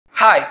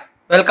Hi,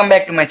 welcome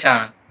back to my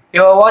channel.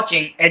 You are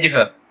watching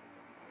EduHub.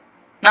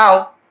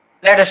 Now,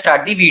 let us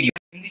start the video.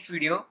 In this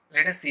video,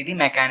 let us see the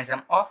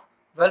mechanism of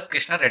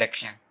Wolff-Kishner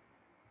reduction.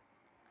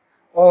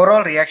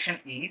 Overall reaction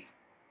is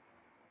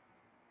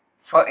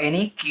for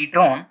any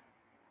ketone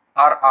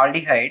or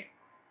aldehyde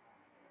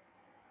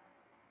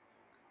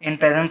in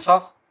presence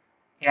of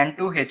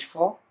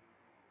N2H4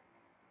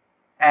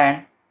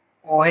 and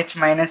OH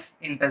minus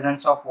in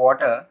presence of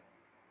water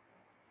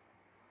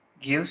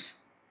gives,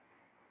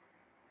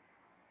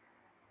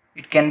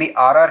 it can be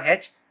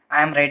RRH.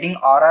 I am writing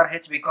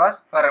RRH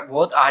because for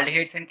both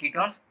aldehydes and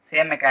ketones,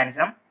 same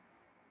mechanism,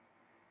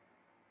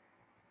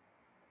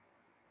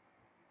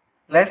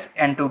 plus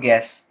N2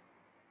 gas.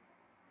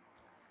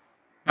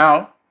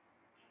 Now,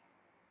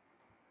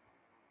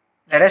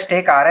 let us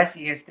take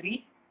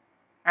RsCH3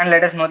 and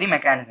let us know the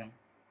mechanism.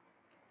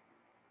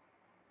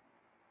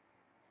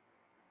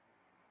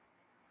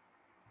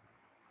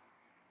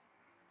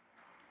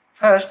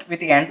 First, with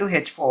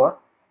N2H4,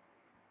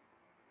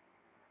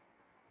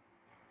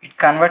 it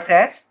converts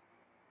as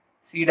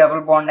C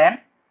double bond N,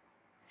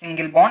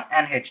 single bond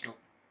and H2.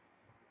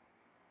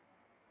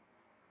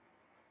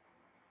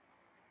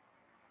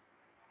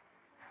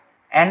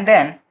 And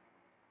then,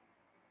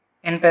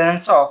 in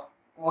presence of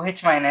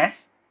OH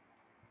minus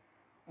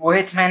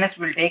will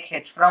take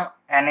H from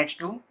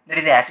NH2, that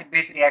is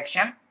acid-base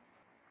reaction,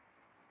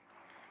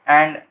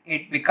 and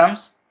it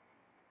becomes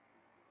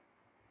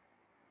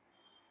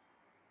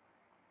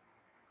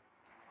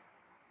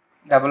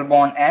double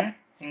bond N,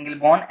 single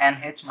bond and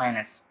H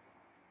minus.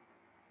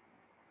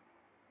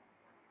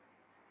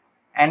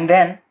 And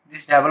then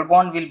this double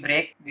bond will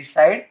break this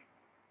side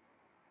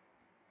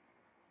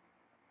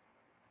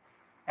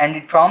and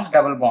it forms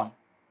double bond.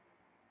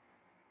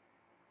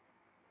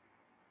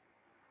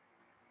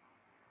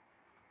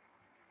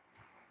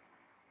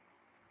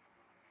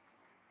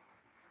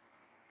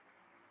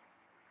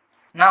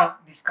 Now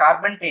this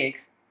carbon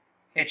takes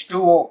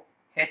H2O,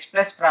 H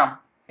plus from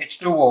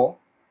H2O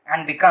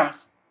and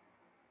becomes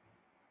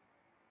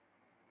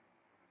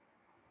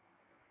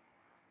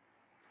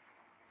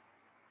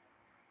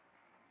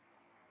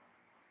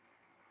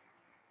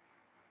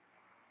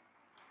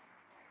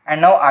and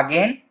now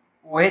again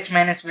OH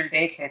minus will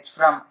take H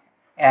from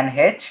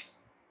NH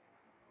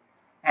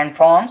and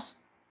forms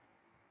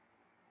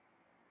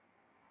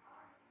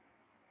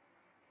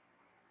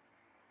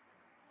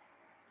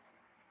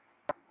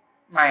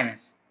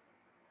minus.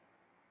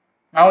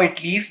 Now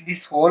it leaves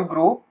this whole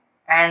group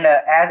and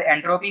as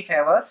entropy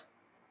favors,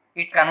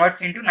 it converts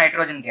into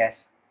nitrogen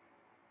gas.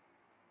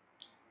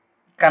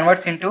 It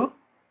converts into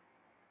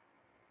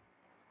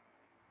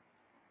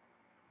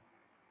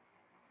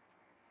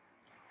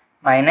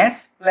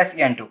minus plus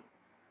N2.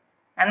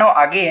 And now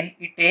again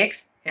it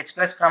takes H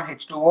plus from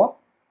H2O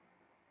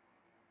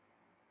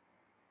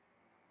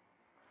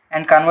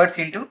and converts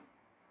into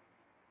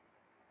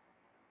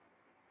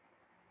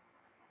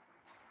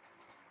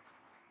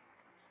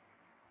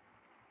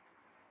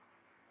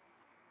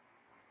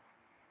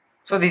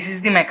so this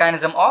is the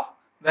mechanism of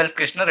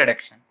Wolff-Kishner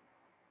reduction.